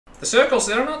The circles,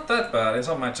 they're not that bad. In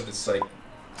some matchups, it's like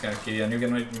kind of key, and you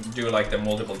can do like the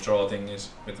multiple draw thingies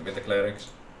with the clerics.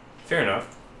 Fair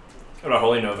enough. What about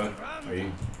Holy Nova?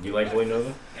 You like Holy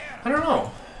Nova? I don't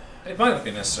know. It might not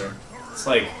be necessary. It's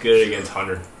like good against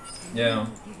 100. Yeah.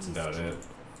 That's about it.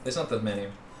 There's not that many.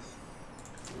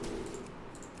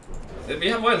 We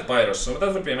have Wild Pyros, so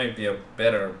that would be maybe a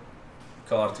better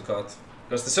card to cut.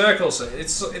 Because the circles,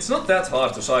 it's not that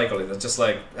hard to cycle it. It's just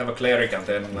like have a cleric and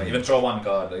then like even draw one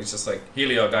card. It's just like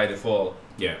heal your guided fall.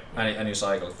 Yeah. And you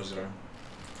cycle it for 0.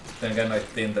 Then again, like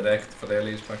thin the deck for the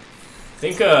Elise pack. I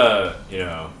think you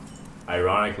know,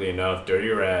 ironically enough, Dirty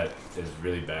Rat is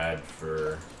really bad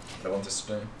for. I want this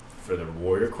today. For the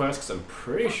warrior quest, because I'm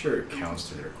pretty sure it counts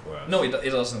to their quest. No, it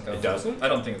doesn't count. It doesn't? I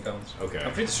don't think it counts. Okay.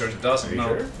 I'm pretty sure it doesn't. Are you no.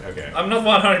 sure? Okay. I'm not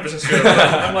 100% sure. But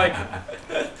I'm like,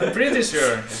 I'm pretty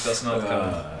sure it does not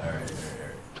count. Alright.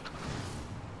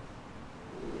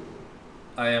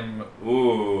 I am.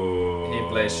 Ooh. He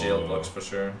plays shield blocks for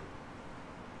sure.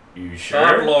 You sure?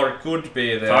 Tarlord could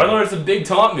be there. Tarlord's a big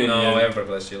taunt minion. No, everybody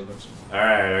plays shield blocks.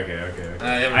 Alright, okay.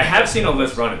 I have seen a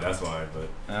list run it, that's why, but...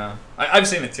 I've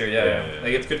seen it too, yeah. Yeah.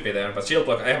 Like, it could be there, but shield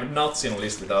block, I have not seen a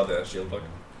list without the shield block.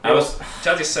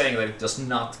 Chat is saying that it does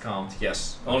not count,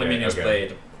 yes. Only minions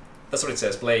played. That's what it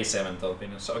says, play 7 top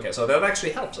minions. So, okay, so that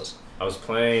actually helps us. I was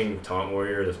playing Taunt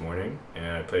Warrior this morning, and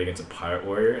I played against a Pirate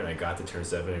Warrior, and I got to turn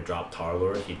 7 and dropped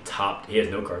Tarlord. He has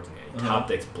no cards in hand. He top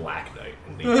decks Black Knight.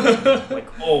 And like,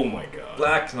 oh my god.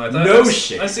 Black Knight. No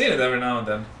shit. I've seen it every now and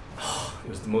then. It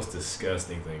was the most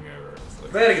disgusting thing ever.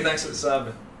 Like, very good, thanks for the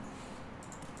sub.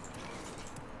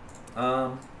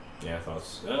 Yeah,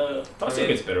 thoughts it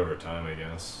gets better over time, I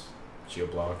guess.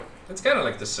 Shield block. It's kind of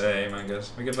like the same, I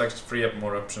guess. We could like free up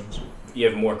more options. You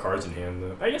have more cards in hand,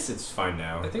 though. I guess it's fine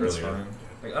now. I think it's fine.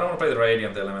 Like, I don't want to play the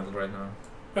Radiant Elemental right now.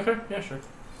 Okay, yeah, sure.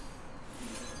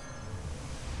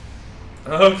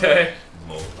 Okay.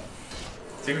 Lol.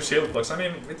 2 shield blocks. I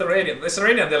mean, with the Radiant, this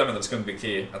Radiant Elemental is going to be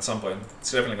key at some point.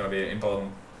 It's definitely going to be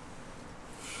important.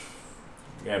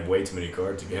 You have way too many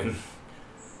cards again.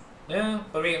 Yeah,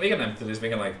 but we can empty this. We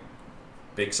can like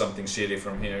pick something shitty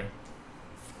from here.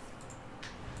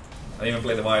 I even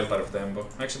play the Wild Part of Tempo.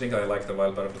 I actually think I like the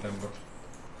Wild Part of the Tempo.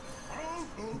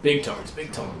 Big taunts.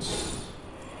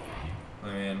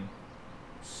 I mean...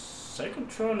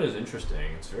 Psychotron is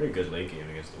interesting. It's very good late game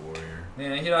against the Warrior.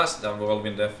 Yeah, he has the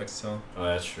Whirlwind effect, so... Oh,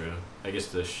 that's true. I guess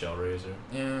the Shell Razor.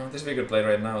 Yeah, this we could play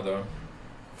right now, though.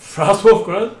 Frostwolf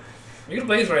Grunt? We could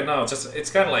play it right now, just it's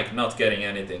kind of like not getting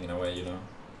anything in a way, you know.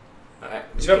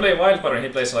 If I play Wild Part and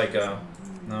he plays like...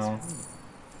 no.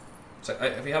 So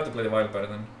we have to play the Wild Part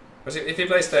then. Because if he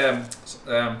plays the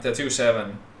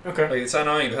 2/7, okay. Like, it's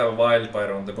annoying to have a Wild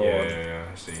Pyro on the board. Yeah,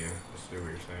 I see you. I see what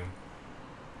you're saying.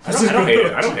 I don't hate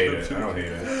it. I don't hate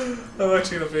it. I'm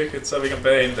actually gonna pick it so we can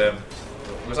paint them.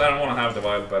 Because I don't want to have the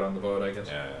Wild Pyro on the board, I guess.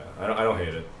 Yeah. I don't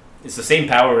hate it. It's the same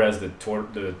power as the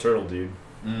turtle dude.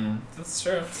 That's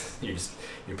true.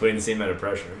 You're putting the same amount of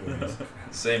pressure.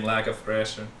 Same lack of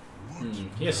pressure.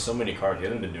 He has so many cards. He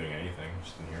hasn't been doing anything.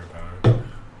 Just in hero power.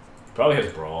 Probably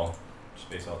has Brawl. Just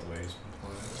based off the way he's been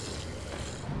playing.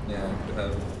 Yeah, could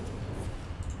have.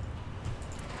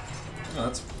 Oh,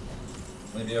 that's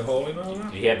maybe a hole in all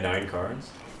that. Did he have 9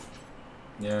 cards?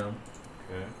 Yeah.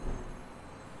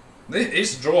 Okay.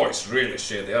 His draw is really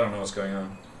shitty. I don't know what's going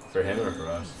on. For him or for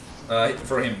us?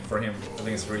 For him. I think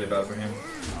it's really bad for him.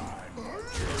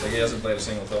 Like he hasn't played a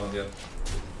single taunt yet.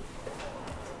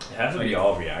 It has to be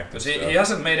all reactive. Because he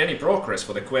hasn't made any progress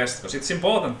for the quest. Because it's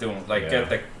important to like get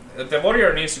the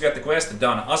warrior needs to get the quest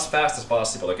done as fast as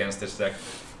possible against this deck.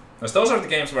 Because those are the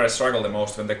games where I struggle the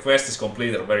most when the quest is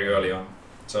completed very early on.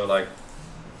 So like.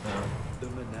 The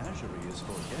menagerie is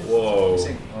for Whoa.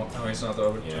 Oh, it's not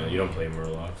over. Yeah, you don't play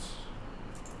Murlocs.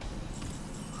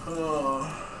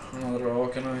 Another row,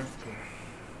 can I?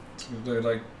 Do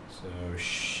like. So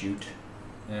shoot.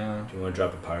 Yeah. Do you want to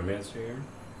drop a Pyromancer here?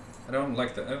 I don't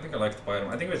think I like the Pyro.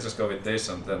 I think we just go with this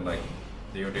and then like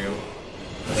deal.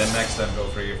 And then next time go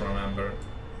free from Ember.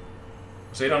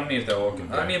 So you don't need the Oaken.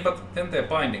 Okay. I mean, but then the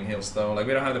binding heals though. Like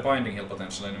we don't have the binding heal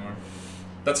potential anymore.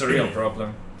 That's a real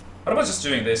problem. What about just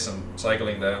doing this and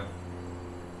cycling the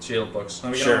shield box?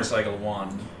 No, we can only cycle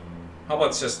 1. How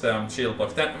about just shield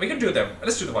block? Then we can do them.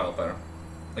 Let's do the Wild Pyro.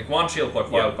 Like 1 shield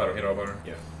block, Wild Pyro, Hero Pyro.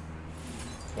 Yeah.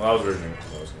 Well, I was originally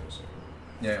what I was gonna say.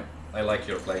 Yeah, I like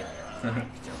your play.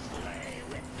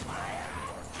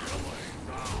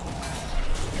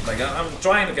 Like I'm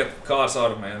trying to get cards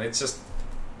out of me, and it's just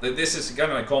this is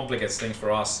kind of like complicates things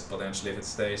for us potentially if it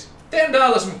stays.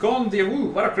 $10 from Conti.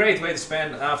 Woo! What a great way to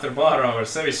spend after bar hours.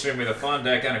 Savvy stream with a fun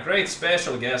deck and a great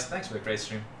special guest. Thanks for the great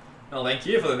stream. Well, thank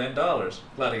you for the $10.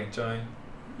 Glad you enjoyed.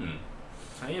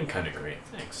 I am kind of great.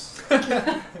 Thanks.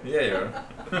 Yeah, you are.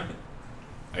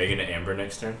 Are you gonna Amber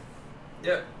next turn?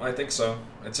 Yeah, I think so.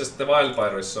 It's just the Wild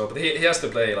Pyro is so, but he has to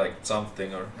play like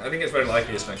something, or I think it's very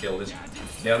likely he's gonna kill this.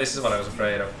 Yeah, this is what I was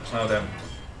afraid of. Now the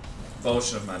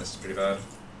Potion of Man is pretty bad.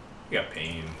 You got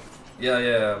Pain.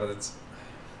 Yeah, but it's.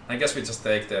 I guess we just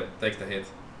take the hit.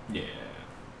 Yeah.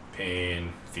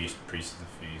 Pain, Feast, Priest of the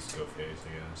Feast, go face,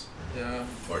 I guess. Yeah.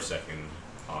 Or second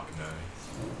Hawkeye.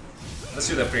 Let's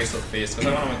do the Priest of the Feast,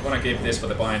 because I want to keep this for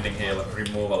the binding heal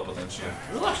removal potential. Yeah.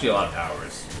 There's actually a lot of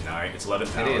powers. 9, it's 11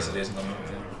 powers. It is.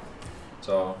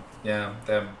 So, yeah,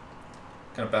 they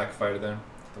kind of backfired there.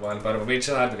 The Wild Pyro, but we just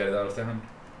had to get it out of the hand.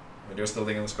 We do still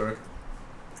think it was correct.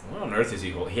 What on earth is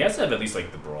he holding? He has to have at least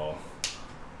like the Brawl.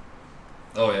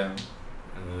 Oh, yeah.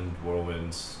 And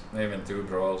Whirlwinds. Maybe in 2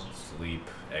 brawls. Sleep,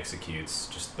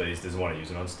 Executes, but he doesn't want to use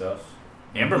it on stuff.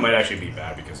 Amber might actually be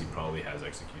bad because he probably has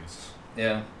Executes.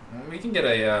 Yeah. We can get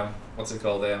a, what's it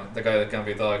called, the guy that can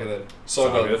be targeted.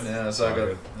 Savjz. Yeah,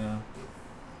 Savjz. Yeah.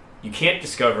 You can't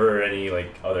discover any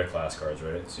like other class cards,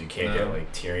 right? So you can't No. get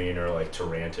like Tyrion or like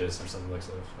Tyrantus or something like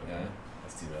that. Okay. Yeah.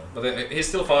 That's too bad. But he's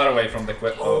still far away from the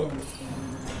Oh.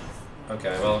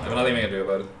 Okay, well, there's nothing we can do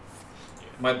about it.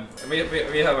 We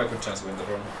have a good chance to win the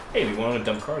round. Hey, we want to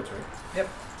dump cards, right? Yep.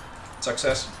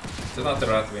 Success. It's not the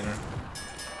rat winner.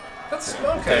 That's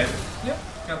okay. Yep.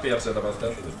 Can't be upset about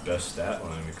that. The best stat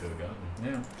line we could have gotten.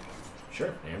 Yeah.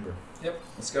 Sure, Amber. Yep.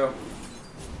 Let's go.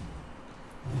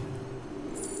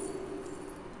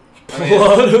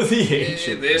 Blood of the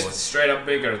Ancient. This is straight up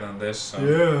bigger than this, so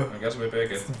Yeah. I guess we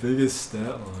pick it. the biggest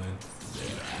stat line.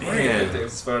 Man.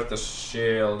 It's worth the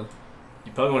shield.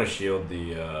 You probably want to shield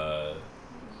the.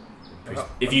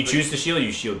 If you choose to shield,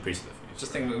 you shield Priest of the Feast.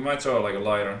 Just think we might throw like a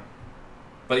lighter.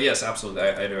 But yes, absolutely,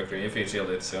 I do agree. If you shield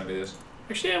it, it's gonna be this.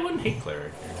 Actually, I wouldn't hate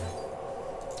Cleric here.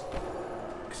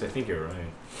 Because I think you're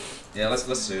right. Yeah, let's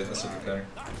do it. Let's do the cleric.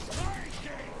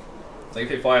 So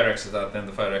if you fire X that, then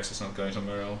the fire X is not going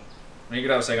somewhere else. And you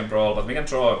could have a second brawl, but we can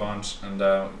draw a bunch, and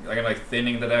I can like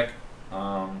thinning the deck.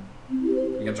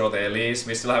 We can draw the Elise.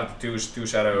 We still have two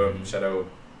shadow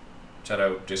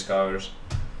discovers.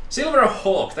 Silver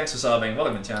Hawk, thanks for subbing.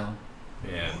 Welcome to the channel.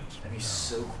 Yeah, that'd be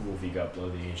so cool if you got Blood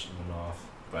of the Ancient one off.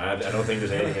 But I don't think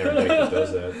there's anything in our deck that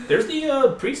does that. There's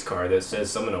the priest card that says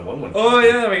summon a 1/1. Oh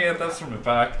yeah, we get that from the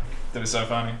pack. That is so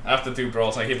funny. After 2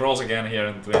 brawls, like he brawls again here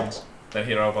in Twins, then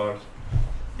hero power.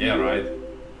 Yeah, right.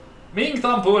 Ming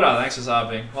Tampura, thanks for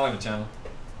subbing. Welcome to the channel.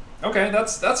 Okay,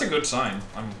 that's a good sign.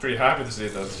 I'm pretty happy to see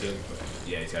that shit.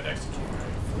 Yeah, he's got Execute.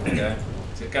 Okay.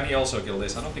 So can he also kill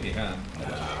this? I don't think he can.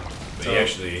 But So- he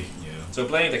actually, yeah. So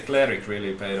playing the cleric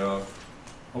really paid off.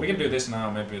 Well, we can do this now,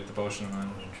 maybe with the potion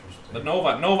man. But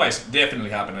Nova is definitely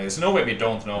happening. There's no way we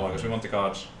don't Nova because we want the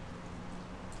cards.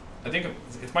 I think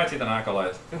it might hit an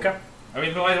acolyte. Okay. I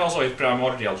mean, we might also hit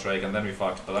Primordial Drake and then we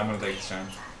fucked, but I'm gonna take the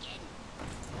chance.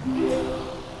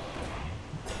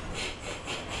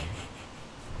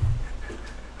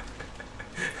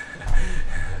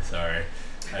 Sorry,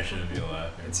 I shouldn't be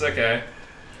laughing. It's okay.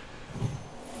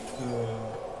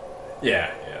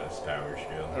 Yeah, it's power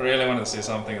shield. I really wanted to see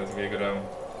something that we could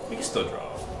We can still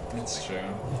draw. It's true.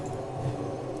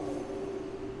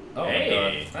 Oh Hey,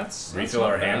 my god, that's refill not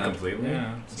our hand bad. completely?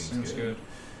 Yeah, seems good.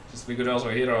 Just we could also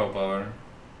hero power.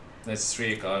 That's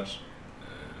 3 cards.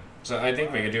 So I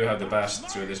think we do have the best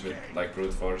through this with like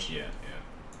brute force. Yeah.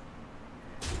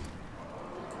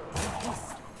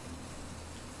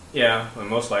 Yeah, well,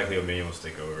 most likely a minion will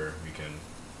stick over. We can.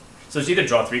 So it's either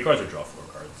draw 3 cards or draw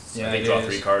 4 cards. So Yeah, I think it draw is.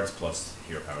 3 cards plus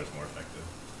hero power is more effective.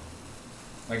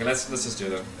 Okay, let's just do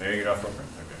that. There you draw 4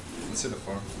 cards. Okay. Let's do the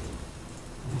 4.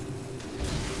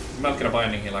 I'm not gonna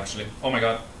binding heal actually. Oh my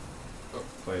god.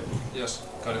 Play it. Yes,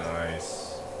 got it.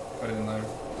 Nice. Got it in there.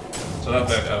 So that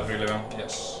worked out really well.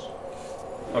 Yes.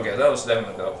 Okay, that was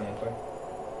definitely the optimal play.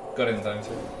 Got it in time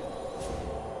too.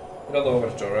 You're not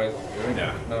overdraw, right?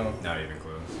 Yeah. No. Not even close.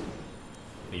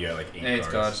 You got like 8 8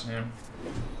 cards. cards, yeah.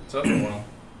 So that's well.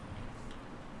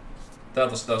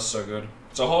 That was so good.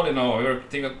 So holy no, we were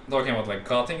talking about like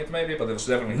cutting it maybe, but it was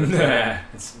definitely good. Nah,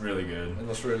 it's really good. It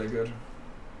was really good.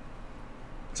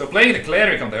 So playing the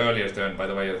cleric on the earlier turn, by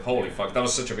the way, holy fuck, that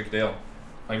was such a big deal.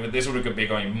 Like this would be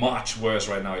going much worse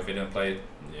right now if we didn't play it.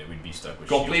 Yeah, we'd be stuck with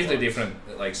Completely shield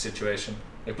different like situation.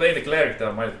 Like playing the cleric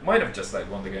that might have just like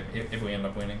won the game if we end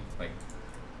up winning. Like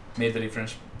made the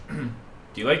difference.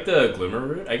 Do you like the Glimmer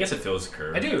route? I guess it fills the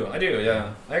curve. I do,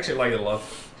 yeah. I actually like it a lot.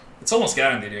 It's almost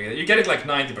guaranteed you get it like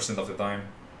 90% of the time.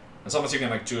 And sometimes you can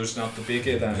like choose not to pick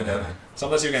it, and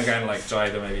sometimes you can kind of like try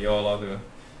to maybe all out of it.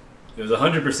 It was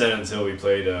 100% until we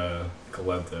played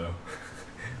Colento.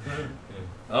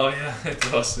 Oh yeah,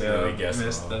 it was. Yeah, I guessed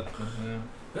missed wrong.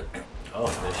 that. Yeah. Oh,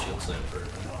 this shield slam for.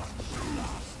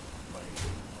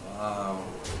 Wow.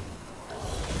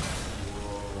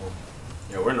 Whoa.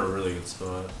 Yeah, we're in a really good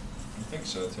spot. I think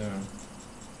so too.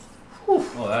 Whew.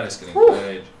 Oh, that is getting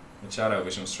played. With Shadow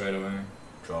Vision straight away.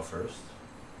 Draw first.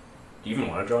 Do you even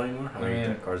want to draw anymore? How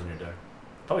many cards in your deck?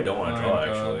 Probably don't want to 9 draw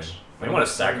cards. actually. Maybe want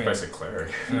to sacrifice a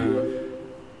cleric.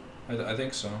 I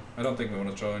think so. I don't think we want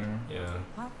to draw anymore. Yeah.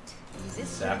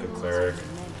 Sack a cleric,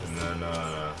 and then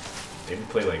maybe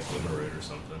play like Glimmer Root or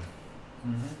something.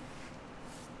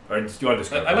 Or do you want to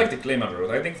discover? I like the Glimmer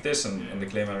Root. I think this and the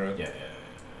Glimmer Root. Yeah.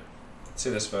 Let's see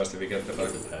this first if we get the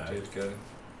back. Get it.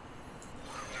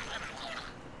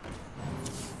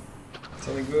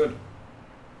 Something good.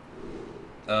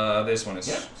 This one is.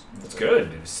 Yeah, it's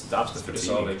good. It stops the fatigue.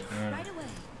 Solid. Yeah.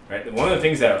 Right. One of the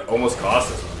things that almost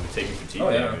cost us was taking fatigue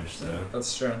damage. So.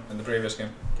 That's true. In the previous game.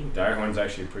 I think Direhorn's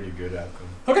actually a pretty good outcome.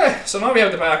 Okay, so now we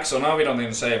have the back. So now we don't need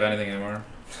to save anything anymore.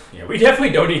 Yeah, we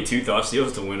definitely don't need 2 Thought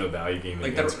Steals to win a value game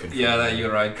Like against Control. Yeah,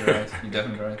 you're right. You're right. You're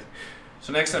definitely right.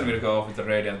 So next time we'll go off with the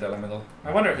Radiant Elemental.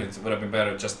 I wonder if it would have been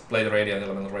better to just play the Radiant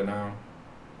Elemental right now.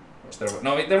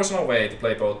 There was no way to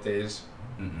play both these.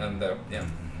 And yeah.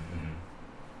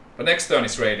 But next turn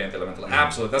is Radiant Elemental.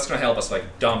 Absolutely, that's gonna help us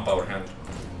like dump our hand.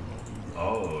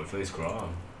 Oh, it plays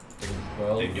Grom.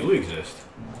 Well, They do exist.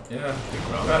 Yeah,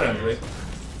 apparently.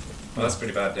 Well, that's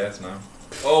pretty bad death now.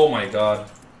 Oh my god.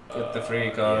 Get the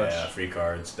free cards. Yeah, free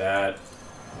cards. That,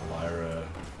 Lyra.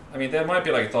 I mean, there might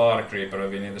be like Thought Creeper if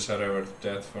we need the Shadow or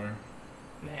Death for.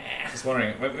 Nah. Just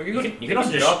wondering. You can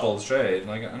also just double trade.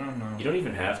 Like, I don't know. You don't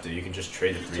even have to. You can just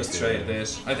trade the 3. Just trade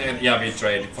this. I think, yeah, we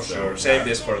trade for sure. Save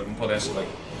this for potential, like.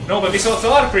 No, but we saw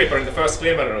Thought Creeper in the first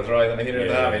Glimmer Root, right? And he didn't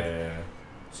have it. Yeah.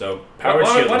 So, Power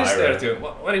Shield what is Lyra. there to?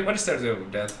 What is there to do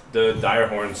with Death? The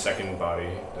Direhorn's second body,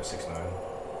 the 6/9.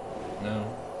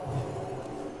 No.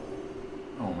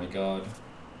 Oh my god.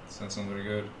 That sounds very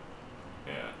good.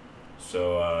 Yeah.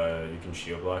 So, you can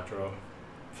shield block draw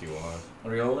if you want. Are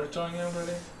we overdrawing it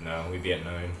already? No, we'd be at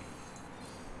 9.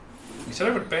 These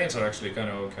Celebrate Paints are actually kind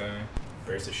of okay.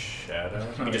 Burst of Shadow.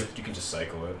 You can just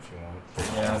cycle it if you want.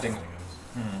 Yeah, I think.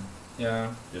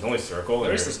 Yeah. There's only Circle.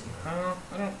 There is this. I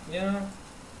don't. Yeah.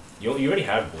 You already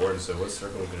have boards, so what's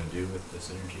Circle gonna do with the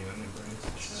synergy on Embrace?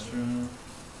 That's true.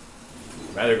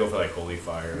 Rather go for like Holy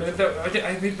Fire. We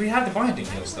have the Binding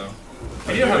Hills though.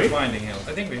 We didn't have the Binding Hill.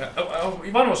 I think we have.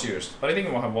 One was used, but I think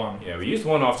we will have one. Yeah, we used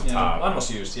one off the top. One was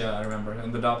used. Yeah, I remember.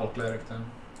 And the double cleric then.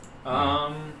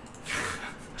 $3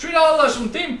 from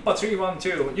Timpa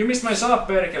 312. You missed my sub,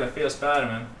 Perkele. Feels bad,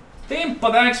 man.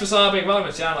 Timpa, thanks for subbing. Welcome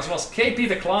to channel as well. KP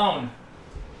the Clown.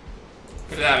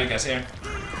 Good to have you guys here.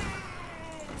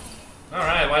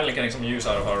 Alright, finally getting some use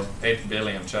out of our 8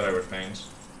 billion Shadowward Pains.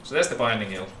 So that's the Binding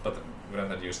Hill, but we don't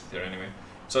have used it here anyway.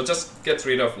 So just get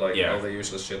rid of like all the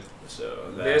useless shit.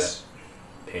 So that, this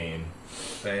pain.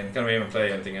 Can we even play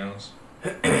anything else?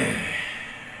 Yeah.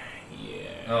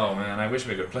 Oh man, I wish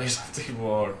we could play something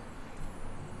more.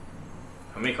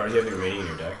 How many cards do you have remaining in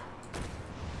your deck?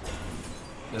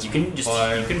 Just you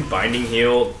can Binding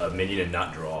Heal a minion and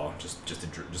not draw, just to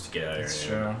get out of here. That's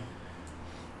true.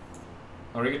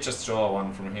 Or we could just draw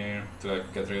one from here to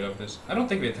like get rid of this. I don't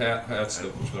think we'd had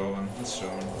to draw one. Let's show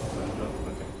one.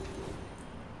 Okay.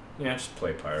 Yeah, just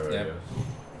play Pyro. Yeah.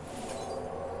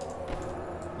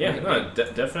 Yeah, no,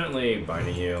 definitely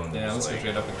Binding Heal. And yeah, let's get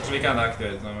rid of it because we can't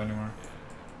activate it now anymore.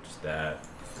 Yeah, just that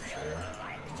for sure.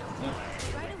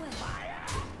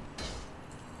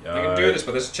 Yeah. We can do this,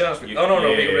 but there's a chance we...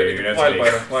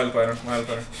 Wildfire.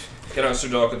 Get on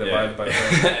Sudoku the Wildfire.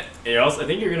 I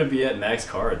think you're gonna be at max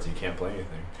cards, you can't play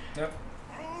anything. Yep.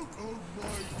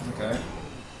 Okay.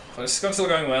 So this is still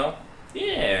going well.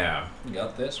 Yeah. You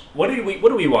got this. What do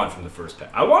we want from the first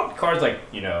pack? I want cards like,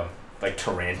 like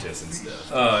Tarantus and stuff.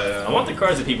 Oh yeah. I want the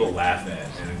cards that people laugh at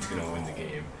and it's gonna win the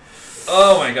game.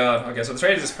 Oh my god. Okay, so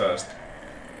trade this first. I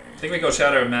think we go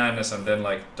Shadow Madness and then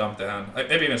like dump the hand.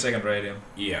 Maybe even second Radiant.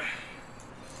 Yeah.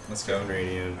 Let's go.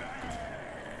 Radiant.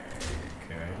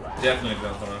 Okay. Definitely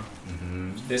don't wanna.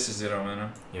 This is 0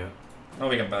 mana. Yeah. Oh,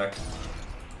 we can back.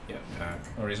 Yeah, back.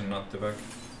 No reason not to back.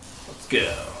 Let's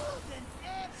go.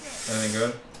 Anything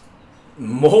good?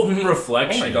 Molten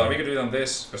Reflection. Oh my god, we could do it on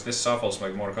this, because this shuffles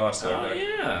like more cards. Oh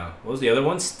yeah. What was the other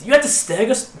one? You had the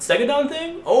Stegodon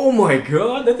thing? Oh my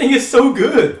god, that thing is so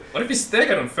good. What if we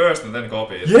Stegodon first and then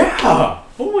copy it? Yeah!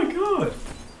 Oh my god.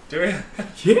 Do we?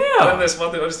 Yeah! Then there's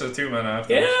what is the 2 mana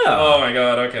after? Yeah! Oh my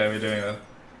god, okay, we're doing that.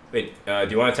 Wait, do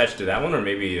you want to attach it to that one or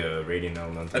maybe Radiant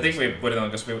Elemental? I think we put it on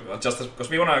because we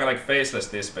want to like faceless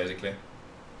this basically.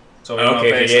 So we want to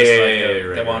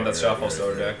faceless the one that shuffles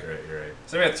our deck. Right.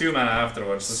 So we have 2 mana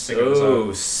afterwards. Let's figure so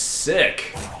this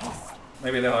sick. out.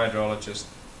 Maybe the Hydrologist.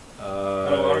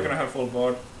 Oh, we're gonna have full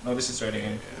board. No, this is trading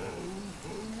in.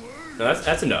 No,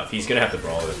 that's enough. He's gonna have to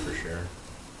brawl this for sure.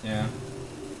 Yeah.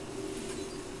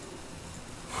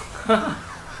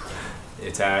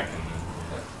 Attack.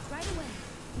 Right away.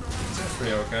 That's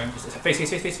pretty okay.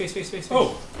 Face.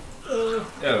 Oh!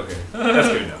 Yeah, okay. That's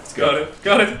good enough. It's good.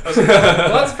 Got it.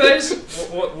 What face?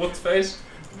 What face?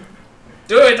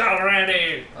 Do it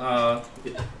already!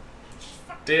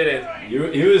 Did it.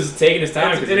 He was taking his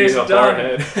time because It he was is a far done.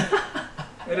 ahead.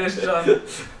 It is done.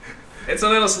 It's a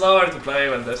little slower to play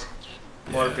when there's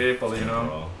more people, you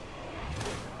know.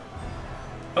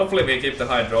 Hopefully we keep the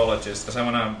hydrologist, because I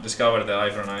want to discover the eye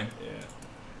for 9. Yeah.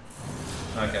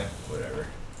 Okay. Whatever.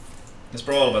 It's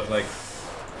brawl, but like...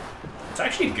 It's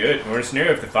actually good. We're in a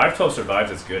scenario, if the 5-12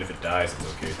 survives, it's good. If it dies, it's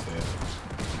okay too.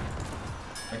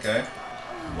 Okay.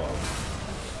 Well,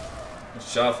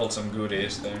 Shuffled some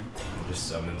goodies there. just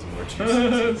summons more cheese. 2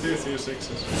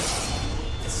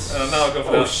 6s. Now go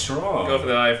for strong. Go for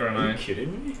the eye for a Are you 9.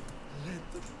 kidding me?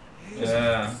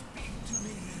 Yeah.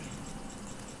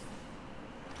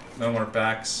 No more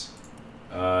packs.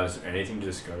 Is there anything to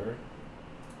discover?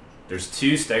 There's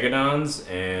 2 Stegodons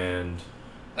and...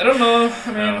 I don't know. I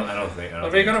mean, I don't think.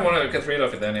 we're gonna want to get rid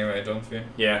of it anyway, don't we?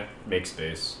 Yeah, make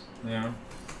space. Yeah.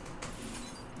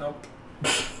 Nope.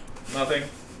 Nothing.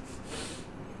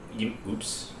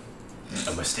 Oops.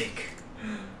 A mistake.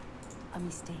 A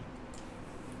mistake.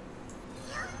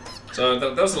 So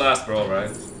that was the last brawl, right?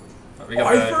 We got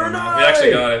Eye that for from an now. eye! We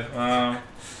actually got it. Wow.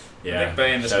 Yeah. Big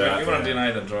pain. This shout we out want to to him.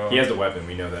 deny the draw. He has the weapon.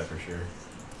 We know that for sure.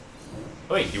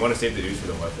 Wait, do you want to save the ooze for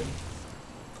the weapon?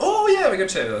 Oh yeah, we can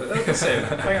save it. Let's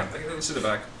save it. Hang on. Let's see the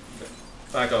back.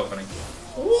 Back opening.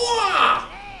 Wow.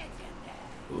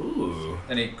 Ooh.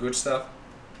 Any good stuff?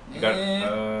 You got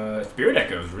Spirit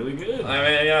Echo is really good. I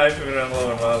mean, yeah, I figured out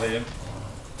low in value.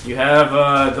 You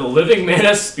have the Living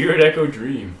Mana Spirit Echo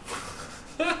Dream.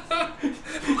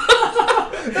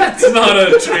 That's not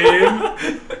a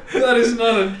dream. That is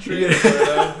not a dream.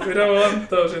 Frodan. We don't want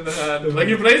those in the hand. Like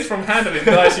you play it from hand and it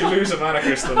dies, you lose a mana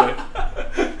crystal. Like.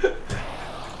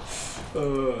 I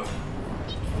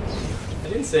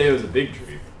didn't say it was a big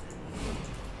dream.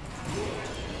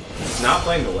 It's not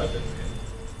playing the weapon,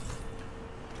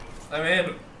 man. I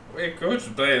mean, we could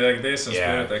play like this and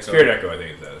Yeah, Spirit Echo. Spirit Echo I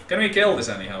think is that. Can we kill this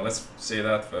anyhow? Let's see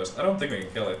that first. I don't think we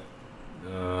can kill it.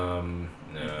 No.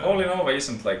 Holy Nova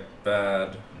isn't like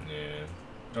bad. Yeah.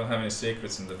 Don't have any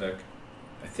secrets in the deck.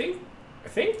 I think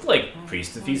like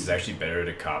Priest of Feast is actually better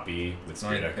to copy with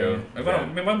Spirit Echo. We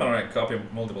might want to copy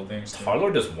multiple things. Too.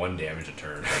 Tarlord does 1 damage a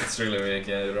turn. It's really weak,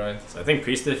 yeah, you're right. So I think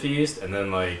Priest of Feast and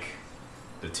then like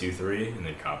the 2/3 and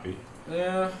then copy.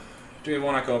 Yeah. Do you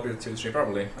want to copy the 2/3?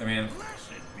 Probably. I mean,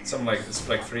 something like it's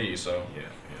like 3, so. Yeah.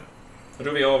 But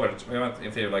do we over? We want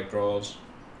if he like draws.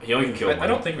 He only can kill one. I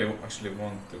don't think we actually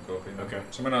want to copy. Okay.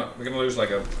 So we're gonna lose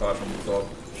like a card from the top.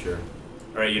 Sure.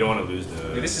 Alright, you don't want to lose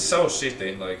the... This is so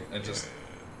shitty, like, I just...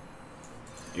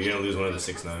 You're gonna lose one of the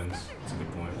 6/9s. That's a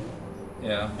good point.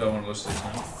 Yeah, don't want to lose this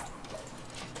now.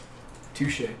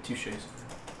 Touches.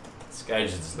 This guy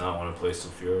just does not want to play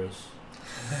Sulfuras.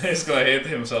 He's gonna hit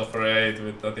himself for 8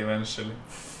 with that eventually.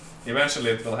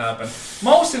 Eventually it will happen.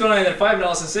 Most donated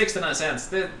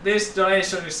 $5.69. This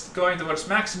donation is going towards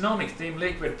Maxinomic Team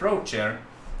Liquid Pro Chair.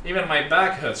 Even my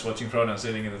back hurts watching Frodan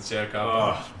sitting in the chair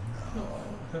cup.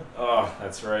 Oh,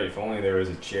 that's right. If only there was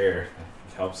a chair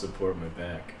to help support my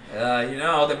back. You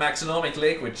know, the Maxinomic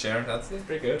Liquid Chair. That's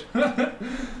pretty good.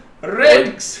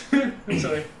 Redix!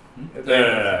 Sorry. No,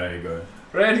 there you go.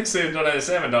 Redix donated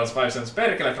 $7.05.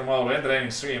 Perkele from all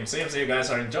entertaining stream. Seems you guys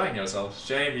are enjoying yourselves.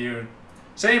 I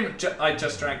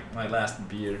just drank my last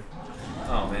beer.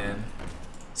 Oh man.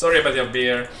 Sorry about your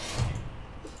beer.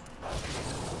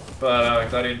 But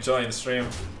glad you enjoyed the stream.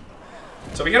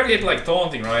 So we gotta keep like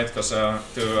taunting, right? Because to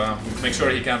make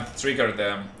sure he can't trigger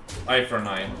the eye for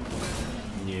 9.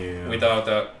 Yeah. Without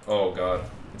oh god,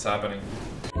 it's happening.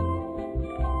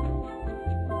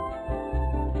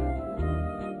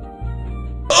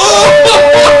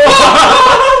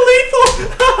 Lethal!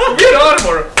 Weird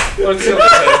armor! What's the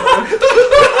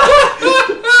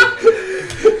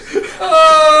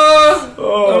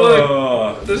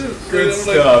this is good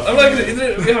stuff. I'm like, we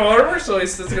have armor, so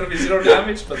it's gonna be 0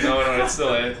 damage, but no, it's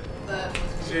still 8.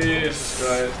 Jesus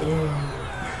Christ.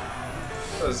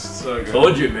 That's so good.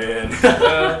 Told you, man.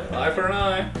 Eye for an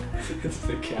eye. It's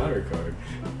the counter card.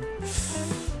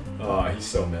 Oh, he's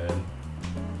so mad.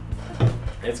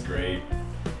 It's great.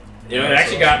 You know, it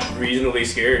actually got reasonably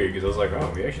scary because I was like, oh,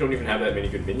 we actually don't even have that many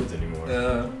good minions anymore.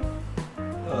 Yeah.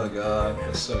 Oh god,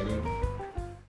 that's so good.